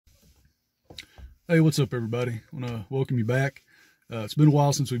Hey, what's up, everybody? I want to welcome you back. It's been a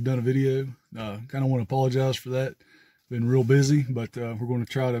while since we've done a video. Kind of want to apologize for that. Been real busy, but we're going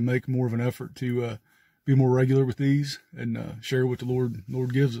to try to make more of an effort to be more regular with these and share what the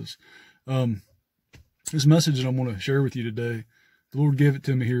Lord gives us. This message that I'm going to share with you today, the Lord gave it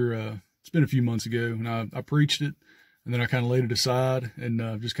to me here. It's been a few months ago, and I preached it, and then I kind of laid it aside, and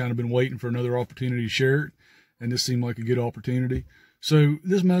I've just kind of been waiting for another opportunity to share it, and this seemed like a good opportunity. So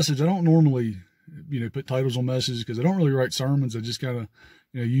this message, I don't normally put titles on messages because I don't really write sermons. I just kind of,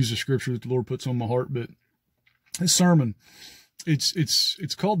 use the scripture that the Lord puts on my heart. But this sermon,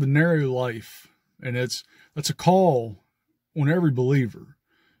 it's called The Narrow Life. And that's a call on every believer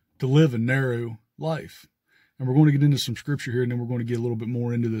to live a narrow life. And we're going to get into some scripture here, and then we're going to get a little bit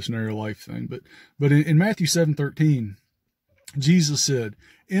more into this narrow life thing. But in Matthew 7:13, Jesus said,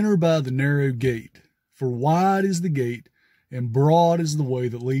 "Enter by the narrow gate, for wide is the gate and broad is the way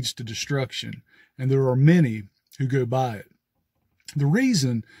that leads to destruction, and there are many who go by it." The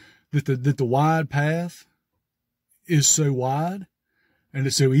reason that the wide path is so wide and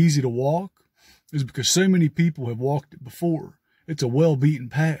it's so easy to walk is because so many people have walked it before. It's a well-beaten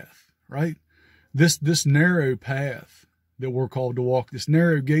path, right? This narrow path that we're called to walk, this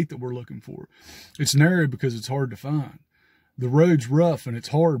narrow gate that we're looking for, it's narrow because it's hard to find. The road's rough and it's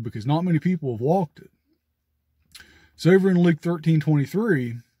hard because not many people have walked it. So over in Luke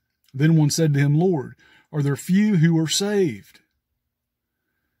 13:23, then one said to him, "Lord, are there few who are saved?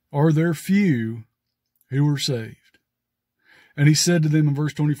 Are there few who are saved?" And he said to them in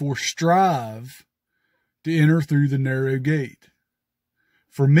verse 24, "Strive to enter through the narrow gate.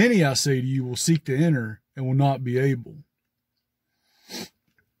 For many, I say to you, will seek to enter and will not be able."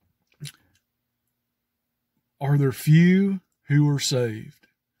 Are there few who are saved?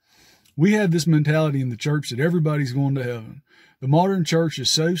 We have this mentality in the church that everybody's going to heaven. The modern church is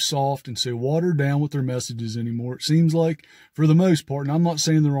so soft and so watered down with their messages anymore. It seems like, for the most part, and I'm not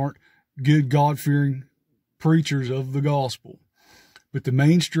saying there aren't good God-fearing preachers of the gospel, but the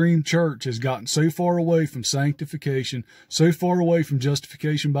mainstream church has gotten so far away from sanctification, so far away from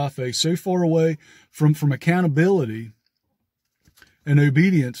justification by faith, so far away from accountability and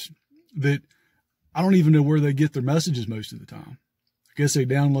obedience that I don't even know where they get their messages most of the time. I guess they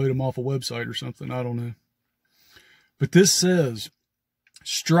download them off a website or something. I don't know. But this says,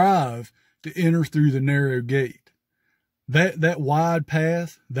 strive to enter through the narrow gate. That wide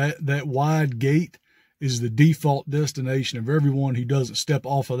path, that wide gate is the default destination of everyone who doesn't step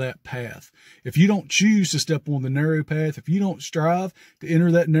off of that path. If you don't choose to step on the narrow path, if you don't strive to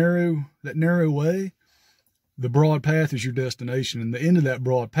enter that narrow way, the broad path is your destination, and the end of that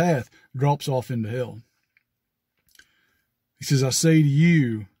broad path drops off into hell. He says, "I say to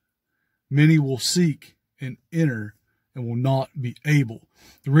you, many will seek and enter and will not be able."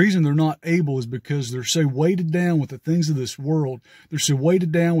 The reason they're not able is because they're so weighted down with the things of this world. They're so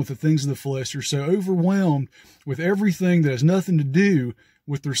weighted down with the things of the flesh. They're so overwhelmed with everything that has nothing to do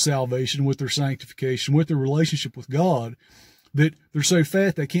with their salvation, with their sanctification, with their relationship with God, that they're so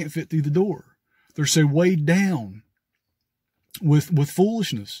fat they can't fit through the door. They're so weighed down with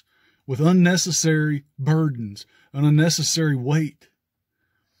foolishness, with unnecessary burdens, an unnecessary weight.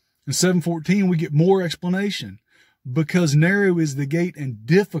 In 7:14, we get more explanation. "Because narrow is the gate and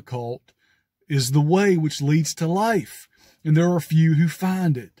difficult is the way which leads to life, and there are few who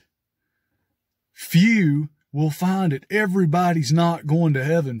find it." Few will find it. Everybody's not going to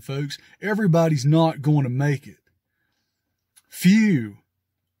heaven, folks. Everybody's not going to make it. Few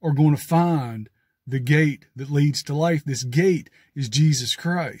are going to find the gate that leads to life. This gate is Jesus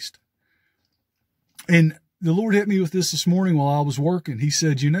Christ. And the Lord hit me with this morning while I was working. He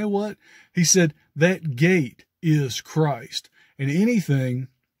said, "You know what?" He said, "That gate is Christ. And anything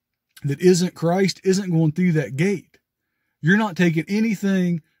that isn't Christ isn't going through that gate. You're not taking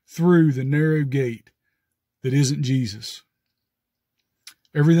anything through the narrow gate that isn't Jesus.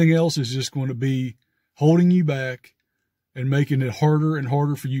 Everything else is just going to be holding you back and making it harder and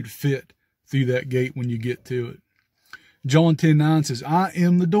harder for you to fit through that gate when you get to it." John 10:9 says, "I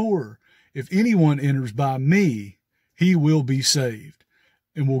am the door. If anyone enters by me, he will be saved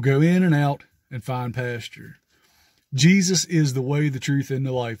and will go in and out and find pasture." Jesus is the way, the truth, and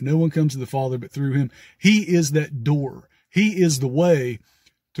the life. No one comes to the Father but through him. He is that door. He is the way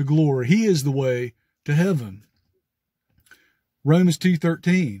to glory. He is the way to heaven. Romans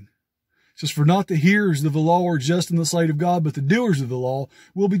 2:13 says, "For not the hearers of the law are just in the sight of God, but the doers of the law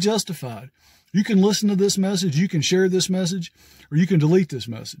will be justified." You can listen to this message, you can share this message, or you can delete this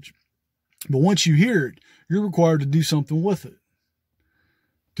message. But once you hear it, you're required to do something with it.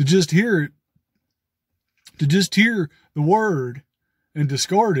 To just hear it, to just hear the word and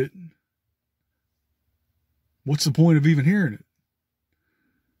discard it what's the point of even hearing it?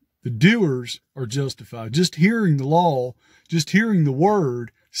 The doers are justified. Just hearing the law, just hearing the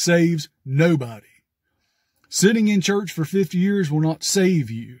word saves nobody. Sitting in church for 50 years will not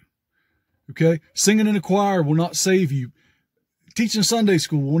save you. Okay? Singing in a choir will not save you. Teaching Sunday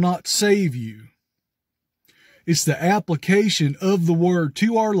school will not save you. It's the application of the word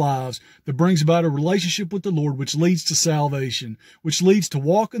to our lives that brings about a relationship with the Lord, which leads to salvation, which leads to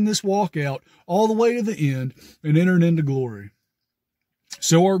walking this walk out all the way to the end and entering into glory.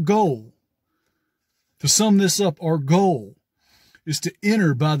 So our goal, to sum this up, our goal is to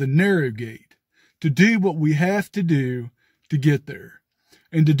enter by the narrow gate, to do what we have to do to get there.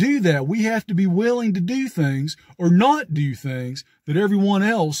 And to do that, we have to be willing to do things or not do things that everyone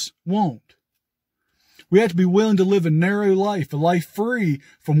else won't. We have to be willing to live a narrow life, a life free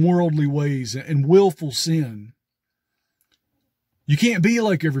from worldly ways and willful sin. You can't be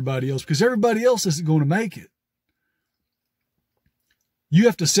like everybody else because everybody else isn't going to make it. You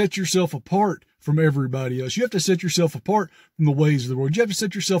have to set yourself apart from everybody else. You have to set yourself apart from the ways of the world. You have to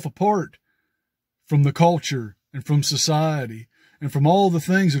set yourself apart from the culture and from society and from all the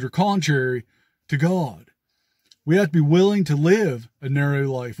things that are contrary to God. We have to be willing to live a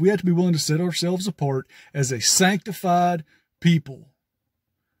narrow life. We have to be willing to set ourselves apart as a sanctified people.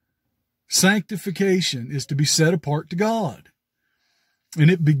 Sanctification is to be set apart to God. And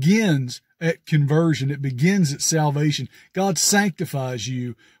it begins at conversion. It begins at salvation. God sanctifies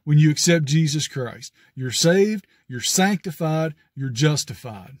you when you accept Jesus Christ. You're saved, you're sanctified, you're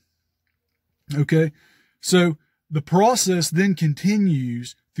justified. Okay? So the process then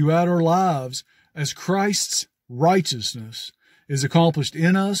continues throughout our lives as Christ's righteousness is accomplished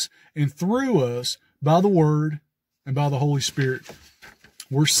in us and through us by the Word and by the Holy Spirit.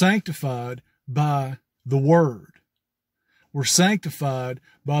 We're sanctified by the Word. We're sanctified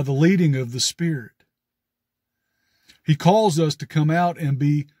by the leading of the Spirit. He calls us to come out and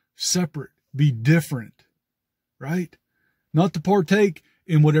be separate, be different, right? Not to partake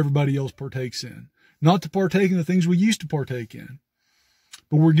in what everybody else partakes in. Not to partake in the things we used to partake in.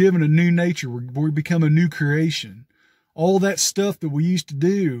 But we're given a new nature. We become a new creation. All that stuff that we used to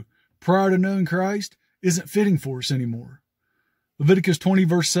do prior to knowing Christ isn't fitting for us anymore. Leviticus 20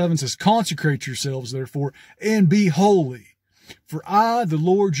 verse 7 says, "Consecrate yourselves, therefore, and be holy. For I, the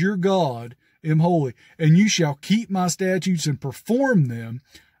Lord your God, am holy, and you shall keep my statutes and perform them.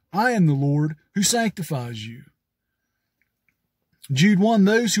 I am the Lord who sanctifies you." Jude 1,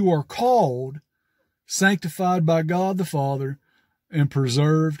 those who are called, sanctified by God the Father, and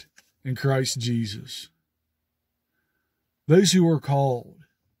preserved in Christ Jesus. Those who are called.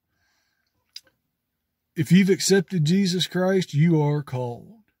 If you've accepted Jesus Christ, you are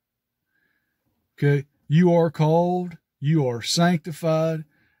called. Okay? You are called, you are sanctified,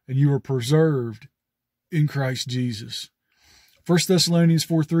 and you are preserved in Christ Jesus. 1 Thessalonians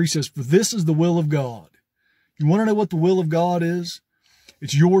 4:3 says, "For this is the will of God." You want to know what the will of God is?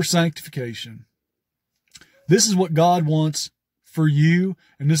 It's your sanctification. This is what God wants for you,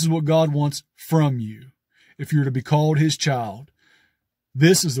 and this is what God wants from you. If you're to be called His child,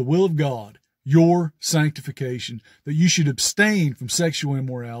 this is the will of God, your sanctification, that you should abstain from sexual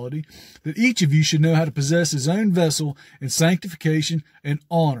immorality, that each of you should know how to possess his own vessel in sanctification and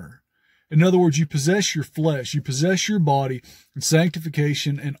honor. In other words, you possess your flesh, you possess your body in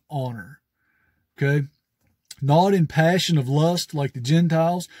sanctification and honor. Okay? Not in passion of lust like the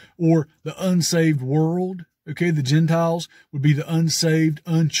Gentiles or the unsaved world. Okay, the Gentiles would be the unsaved,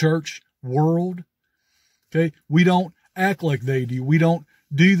 unchurched world. Okay, we don't act like they do. We don't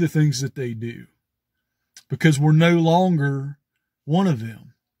do the things that they do because we're no longer one of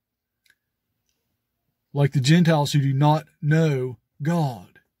them. Like the Gentiles who do not know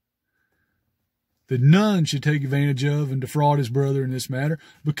God. That none should take advantage of and defraud his brother in this matter,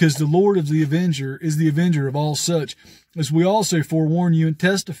 because the Lord of the avenger is the avenger of all such, as we also forewarn you and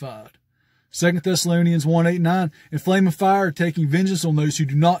testified. 2 Thessalonians 1:8-9, "And flame of fire, taking vengeance on those who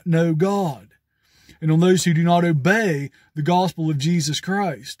do not know God, and on those who do not obey the gospel of Jesus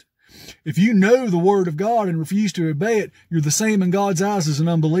Christ." If you know the word of God and refuse to obey it, you're the same in God's eyes as an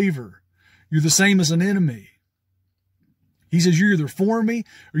unbeliever. You're the same as an enemy. He says you're either for me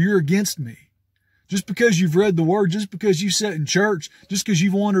or you're against me. Just because you've read the word, just because you sat in church, just because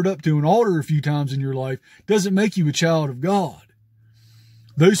you've wandered up to an altar a few times in your life, doesn't make you a child of God.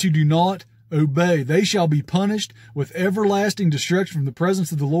 Those who do not obey, they shall be punished with everlasting destruction from the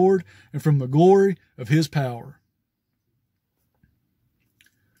presence of the Lord and from the glory of His power.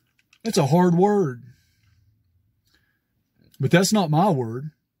 That's a hard word. But that's not my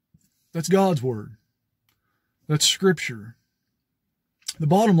word. That's God's word. That's Scripture. The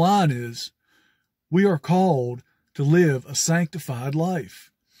bottom line is, We are called to live a sanctified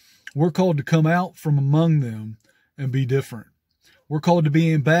life. We're called to come out from among them and be different. We're called to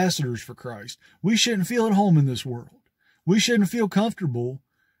be ambassadors for Christ. We shouldn't feel at home in this world. We shouldn't feel comfortable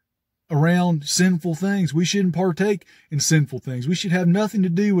around sinful things. We shouldn't partake in sinful things. We should have nothing to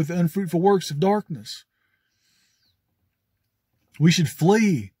do with the unfruitful works of darkness. We should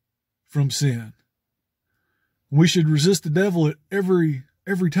flee from sin. We should resist the devil at every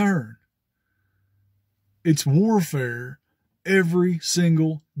turn. It's warfare every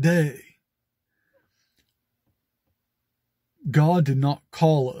single day. God did not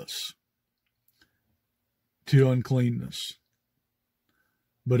call us to uncleanness,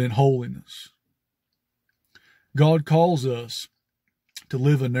 but in holiness. God calls us to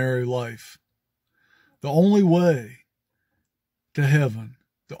live a narrow life. The only way to heaven,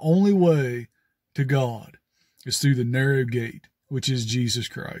 the only way to God is through the narrow gate, which is Jesus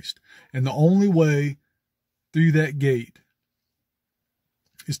Christ. And the only way through that gate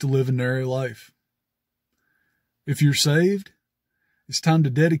is to live a narrow life. If you're saved, it's time to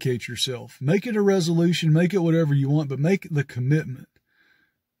dedicate yourself. Make it a resolution, make it whatever you want, but make the commitment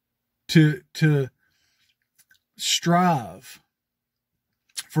to strive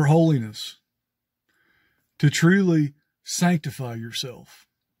for holiness, to truly sanctify yourself.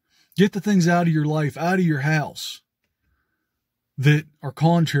 Get the things out of your life, out of your house that are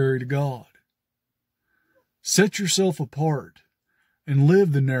contrary to God. Set yourself apart and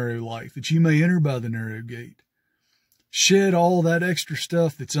live the narrow life that you may enter by the narrow gate. Shed all that extra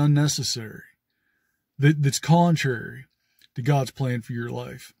stuff that's unnecessary, that's contrary to God's plan for your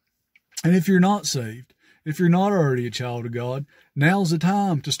life. And if you're not saved, if you're not already a child of God, now's the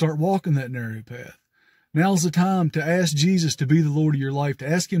time to start walking that narrow path. Now's the time to ask Jesus to be the Lord of your life, to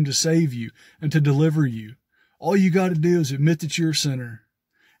ask Him to save you and to deliver you. All you got to do is admit that you're a sinner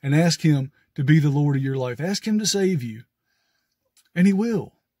and ask Him to be the Lord of your life. Ask Him to save you, and He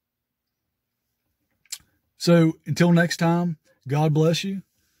will. So until next time, God bless you.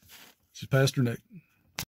 This is Pastor Nick.